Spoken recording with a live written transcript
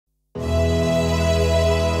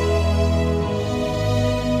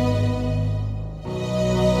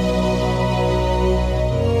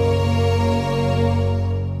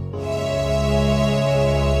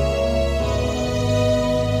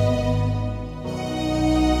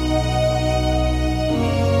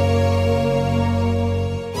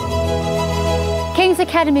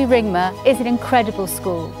Academy Ringmer is an incredible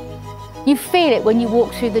school. You feel it when you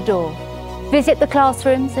walk through the door, visit the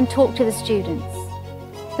classrooms and talk to the students.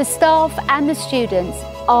 The staff and the students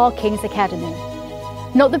are King's Academy.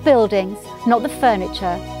 Not the buildings, not the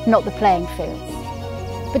furniture, not the playing fields.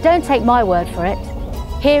 But don't take my word for it.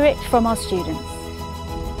 Hear it from our students.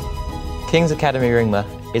 King's Academy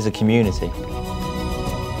Ringmer is a community.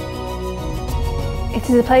 It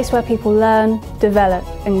is a place where people learn, develop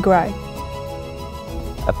and grow.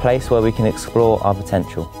 A place where we can explore our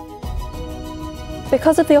potential.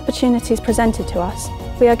 Because of the opportunities presented to us,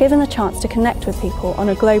 we are given the chance to connect with people on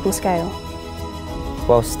a global scale,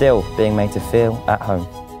 while still being made to feel at home.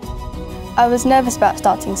 I was nervous about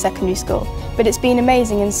starting secondary school, but it's been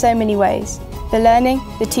amazing in so many ways. The learning,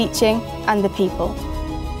 the teaching and the people.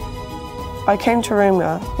 I came to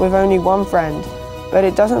Ringmer with only one friend, but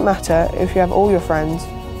it doesn't matter if you have all your friends,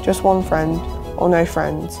 just one friend or no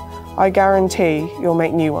friends. I guarantee you'll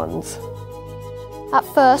make new ones. At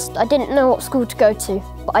first, I didn't know what school to go to,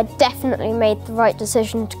 but I definitely made the right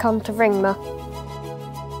decision to come to Ringmer.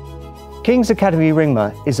 King's Academy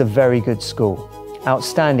Ringmer is a very good school,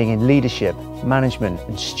 outstanding in leadership, management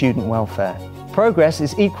and student welfare. Progress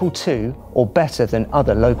is equal to or better than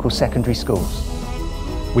other local secondary schools.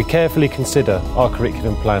 We carefully consider our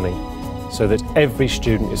curriculum planning so that every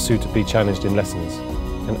student is suitably challenged in lessons,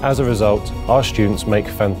 and as a result, our students make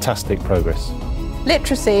fantastic progress.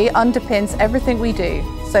 Literacy underpins everything we do,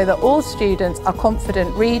 so that all students are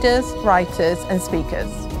confident readers, writers and speakers.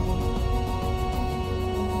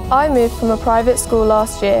 I moved from a private school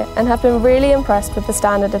last year and have been really impressed with the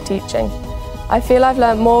standard of teaching. I feel I've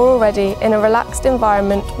learnt more already in a relaxed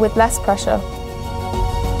environment with less pressure.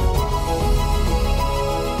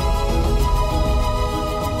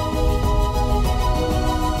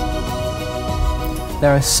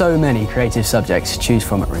 There are so many creative subjects to choose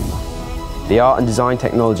from at Ringmer. The Art and Design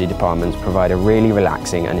Technology departments provide a really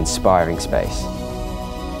relaxing and inspiring space.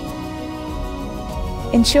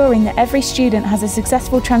 Ensuring that every student has a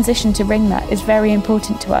successful transition to Ringmer is very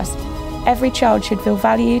important to us. Every child should feel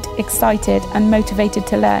valued, excited and motivated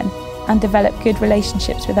to learn and develop good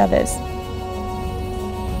relationships with others.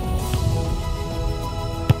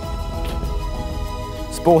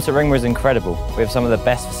 Sport at Ringmer is incredible. We have some of the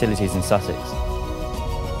best facilities in Sussex.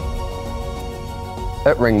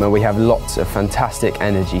 At Ringmer we have lots of fantastic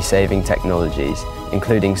energy-saving technologies,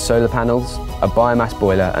 including solar panels, a biomass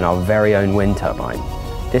boiler and our very own wind turbine.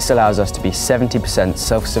 This allows us to be 70%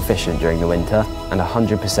 self-sufficient during the winter and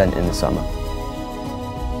 100% in the summer.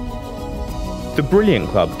 The Brilliant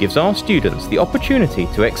Club gives our students the opportunity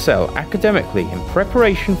to excel academically in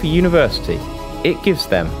preparation for university. It gives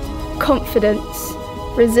them confidence,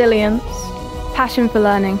 resilience, passion for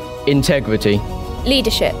learning, integrity,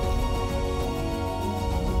 leadership.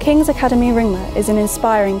 King's Academy Ringmer is an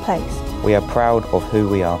inspiring place. We are proud of who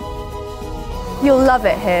we are. You'll love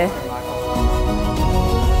it here.